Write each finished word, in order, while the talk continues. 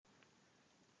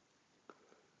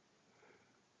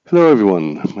Hello,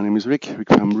 everyone. My name is Rick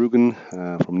van Bruggen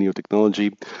from Neo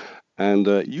Technology, and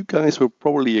you guys were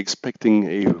probably expecting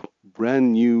a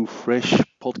brand new, fresh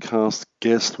podcast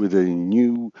guest with a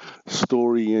new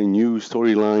story, a new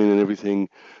storyline, and everything.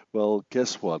 Well,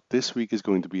 guess what? This week is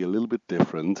going to be a little bit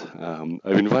different.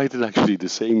 I've invited actually the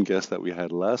same guest that we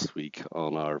had last week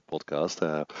on our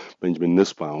podcast, Benjamin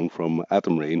Nussbaum from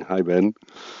Atom Rain. Hi, Ben.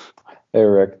 Hey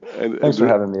Rick, And, thanks for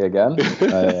and having me again.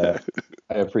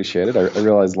 I appreciate it. I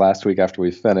realized last week after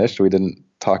we finished, we didn't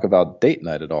talk about date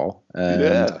night at all, and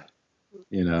yeah.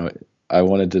 you know, I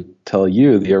wanted to tell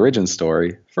you the origin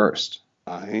story first.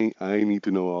 I need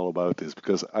to know all about this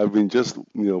because I've been just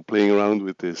playing around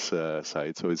with this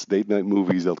site. So it's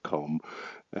datenightmovies.com,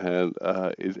 and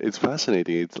it's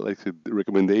fascinating. It's like a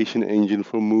recommendation engine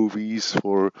for movies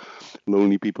for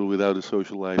lonely people without a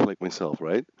social life like myself,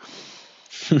 right?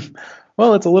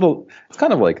 Well, it's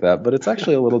kind of like that, but it's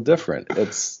actually a little different.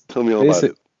 It's Tell me all about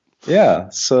basic, it. yeah.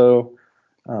 So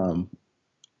um,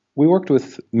 we worked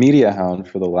with MediaHound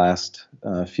for the last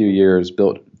few years,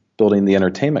 building the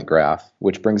entertainment graph,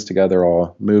 which brings together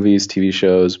all movies, TV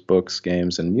shows, books,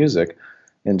 games, and music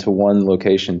into one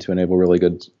location to enable really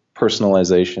good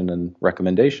personalization and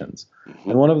recommendations.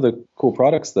 Hmm. And one of the cool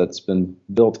products that's been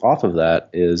built off of that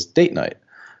is Date Night,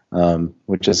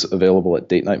 which is available at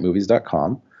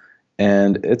datenightmovies.com.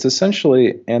 And it's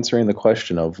essentially answering the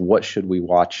question of what should we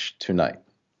watch tonight?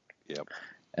 Yep.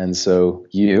 And so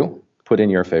you put in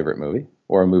your favorite movie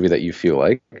or a movie that you feel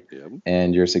like, Yep.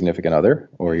 and your significant other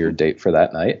or your Hmm. date for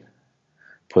that night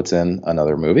puts in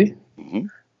another movie. Hmm.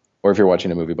 Or if you're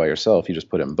watching a movie by yourself, you just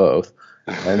put in both.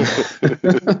 And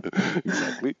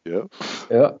Exactly. Yeah.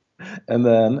 yeah, and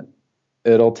then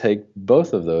it'll take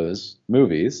both of those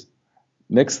movies,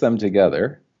 mix them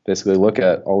together, basically look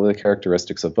at all the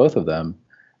characteristics of both of them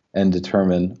and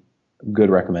determine good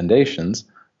recommendations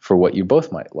for what you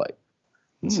both might like.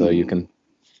 And so you Hmm. can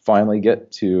finally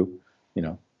get to,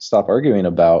 stop arguing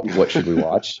about what should we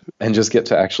watch and just get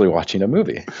to actually watching a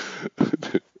movie.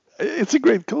 It's a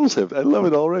great concept. I love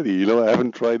it already. I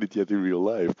haven't tried it yet in real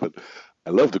life, but I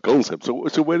love the concept.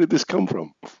 So where did this come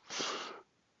from?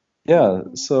 Yeah,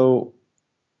 so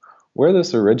where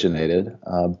this originated,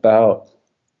 about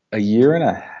a year and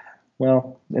a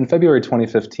well, in February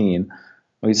 2015,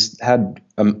 we had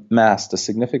amassed a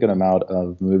significant amount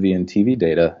of movie and TV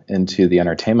data into the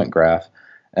entertainment graph,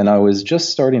 and I was just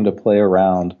starting to play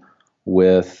around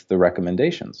with the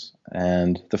recommendations.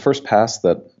 And the first pass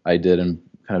that I did in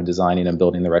kind of designing and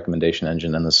building the recommendation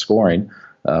engine and the scoring,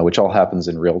 which all happens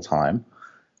in real time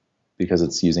because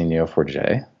it's using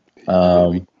Neo4j. Yeah,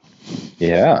 baby.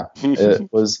 Yeah,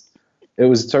 it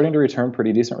was starting to return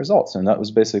pretty decent results, and that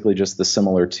was basically just the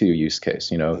similar to use case.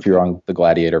 If you're Okay. on the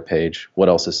Gladiator page, what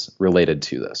else is related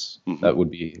to this? Hmm. That would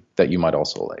be that you might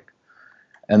also like.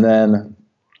 And then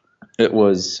it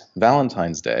was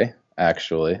Valentine's Day,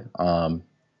 actually,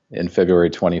 in February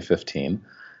 2015,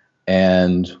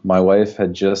 and my wife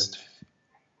had just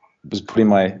was putting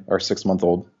my our 6 month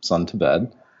old son to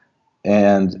bed,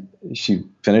 and she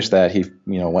finished that. He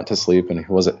went to sleep, and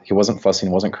he wasn't fussing,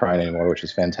 he wasn't crying anymore, which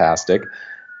was fantastic.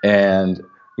 And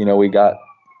we got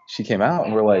she came out,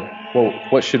 and we're like, well,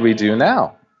 what should we do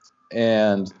now?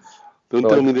 And Don't we're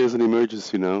tell like, me there's an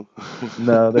emergency now.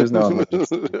 no, there's no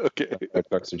emergency. Okay. Fire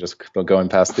trucks are just going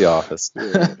past the office.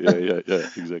 Yeah,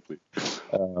 exactly.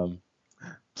 um, and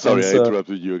Sorry, I so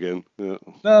interrupted you again. Yeah,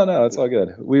 no, it's all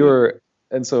good. We yeah. were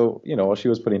and so while she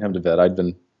was putting him to bed, I'd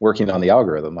been working on the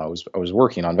algorithm. I was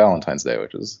working on Valentine's Day,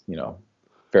 which is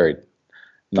very Good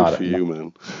for not you,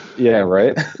 man. yeah,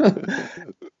 right.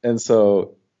 And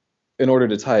so in order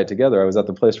to tie it together, I was at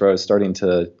the place where I was starting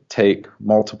to take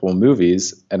multiple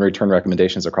movies and return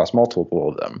recommendations across multiple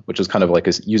of them, which is kind of like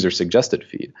a user suggested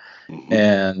feed. Hmm.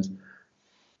 And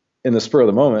in the spur of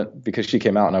the moment, because she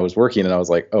came out and I was working and I was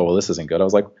like, oh, well, this isn't good. I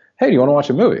was like, hey, do you want to watch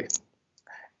a movie?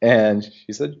 And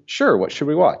she said, sure, what should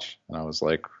we watch? And I was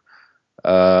like,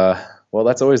 well,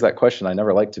 that's always that question I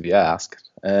never like to be asked.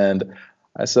 And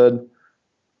I said,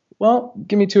 well,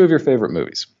 give me two of your favorite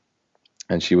movies.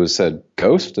 And she was said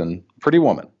Ghost and Pretty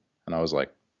Woman. And I was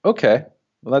like, okay,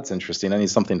 well, that's interesting. I need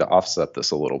something to offset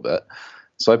this a little bit.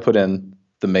 So I put in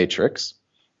The Matrix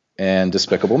and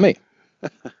Despicable Me.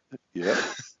 Yeah.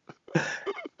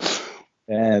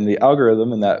 And the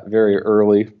algorithm in that very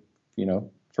early,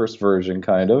 first version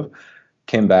kind of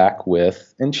came back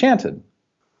with Enchanted.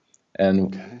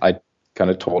 And Okay. I kind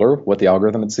of told her what the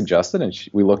algorithm had suggested, and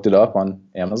we looked it up on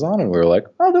Amazon, and we were like,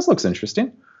 oh, this looks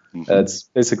interesting. Hmm. It's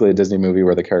basically a Disney movie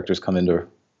where the characters come into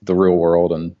the real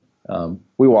world, and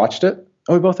we watched it,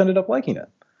 and we both ended up liking it.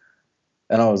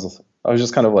 And I was I was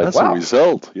just kind of like, That's a wow,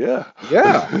 result. Yeah.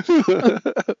 yeah.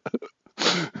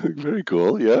 Very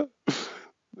cool. Yeah. And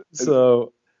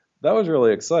So that was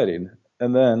really exciting.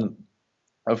 And then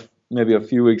maybe a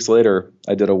few weeks later,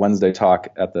 I did a Wednesday talk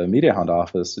at the MediaHound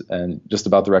office and just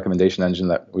about the recommendation engine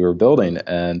that we were building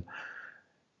and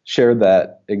shared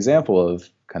that example of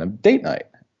kind of date night.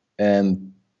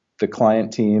 And the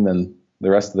client team and the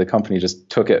rest of the company just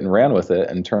took it and ran with it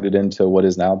and turned it into what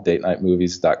is now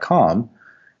datenightmovies.com.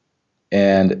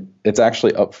 And it's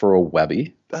actually up for a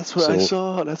Webby. that's what I So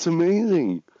saw. That's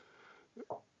amazing.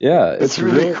 yeah, That's it's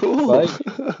really really cool.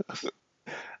 exciting.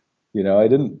 I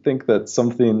didn't think that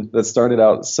something that started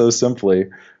out so simply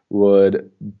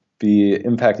would be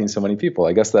impacting so many people.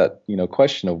 I guess that,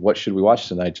 question of what should we watch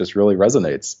tonight just really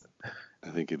resonates. I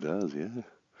think it does. Yeah.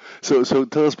 So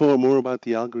tell us more about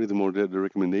the algorithm or the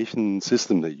recommendation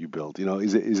system that you built.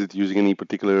 Is it using any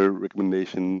particular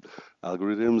recommendation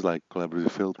algorithms like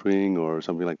collaborative filtering or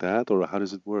something like that, or how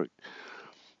does it work?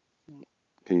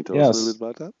 Can you tell us a little Yes. bit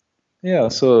about that? Yeah.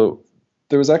 So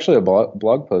there was actually a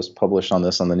blog post published on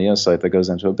this on the Neo site that goes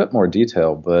into a bit more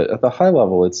detail, but at the high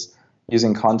level, it's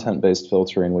using content-based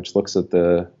filtering, which looks at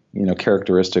the,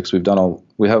 characteristics. We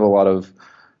have a lot of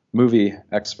movie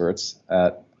experts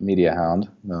at MediaHound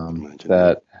Imagine, yeah.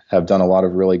 that have done a lot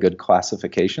of really good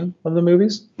classification of the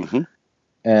movies. Hmm.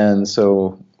 And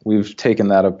so we've taken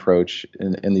that approach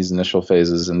in these initial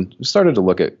phases and started to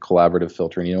look at collaborative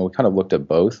filtering. We kind of looked at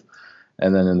both.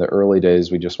 And then in the early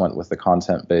days, we just went with the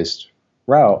content based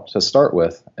route to start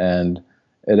with. And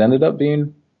it ended up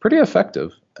being pretty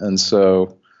effective. And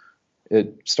so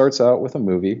it starts out with a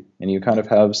movie, and you kind of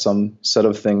have some set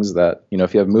of things that,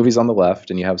 if you have movies on the left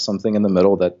and you have something in the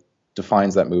middle that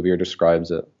defines that movie or describes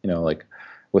it, like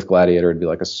with Gladiator, it'd be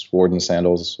like a sword and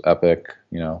sandals epic,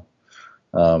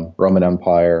 Roman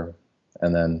Empire.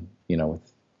 And then,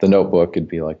 with The Notebook, it'd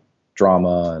be like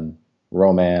drama and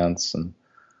romance and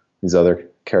these other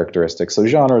characteristics. So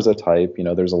genre is a type,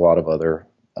 there's a lot of other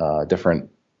different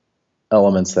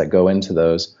elements that go into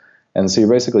those. And so you're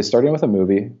basically starting with a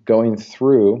movie, going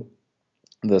through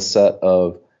the set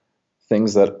of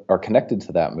things that are connected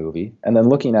to that movie, and then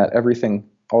looking at everything,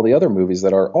 all the other movies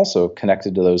that are also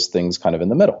connected to those things kind of in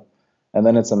the middle. And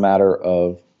then it's a matter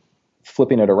of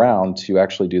flipping it around to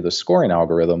actually do the scoring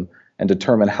algorithm and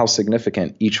determine how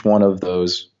significant each one of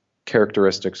those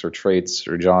characteristics or traits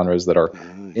or genres that are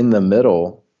in Yeah. the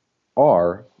middle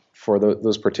are for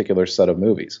those particular set of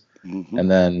movies, Hmm. and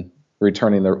then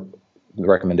returning the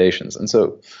recommendations. And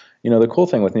so, the cool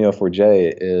thing with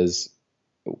Neo4j is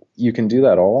you can do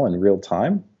that all in real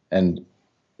time. And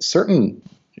certain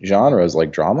genres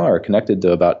like drama are connected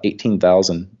to about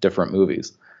 18,000 different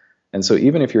movies. And so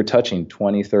even if you're touching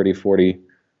 20, 30, 40,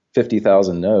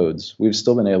 50,000 nodes, we've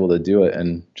still been able to do it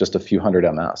in just a few hundred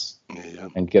ms Yeah.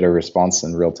 and get a response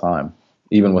in real time,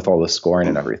 even with all the scoring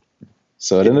and everything.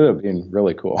 So it Yeah. ended up being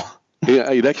really cool.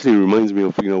 Yeah, it actually reminds me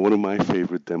of, one of my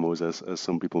favorite demos, as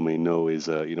some people may know, is,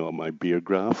 my beer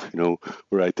graph,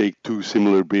 where I take two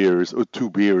similar beers or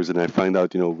two beers and I find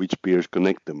out, which beers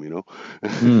connect them,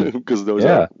 Mm, because those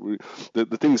are yeah.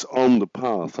 the things on the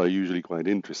path are usually quite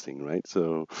interesting, right?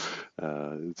 So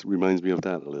it reminds me of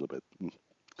that a little bit.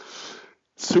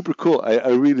 Super cool. I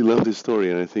really love this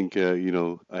story, and I think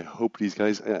I hope these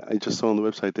guys. I just saw on the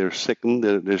website they're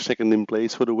second in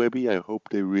place for the Webby. I hope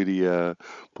they really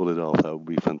pull it off. That would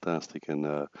be fantastic. And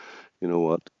you know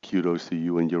what? Kudos to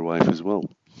you and your wife as well.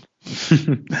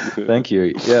 Thank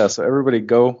you. Yeah, so everybody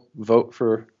go vote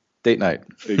for date night.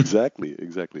 Exactly,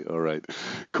 exactly. All right,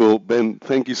 cool. Ben,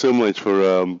 thank you so much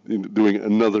for doing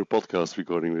another podcast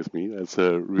recording with me. That's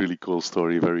a really cool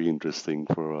story, very interesting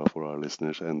for our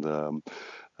listeners, and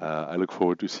I look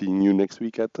forward to seeing you next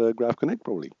week at Graph Connect,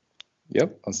 probably.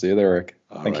 Yep, I'll see you there, Rick.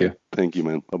 All Thank right. you. Thank you,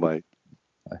 man. Bye bye.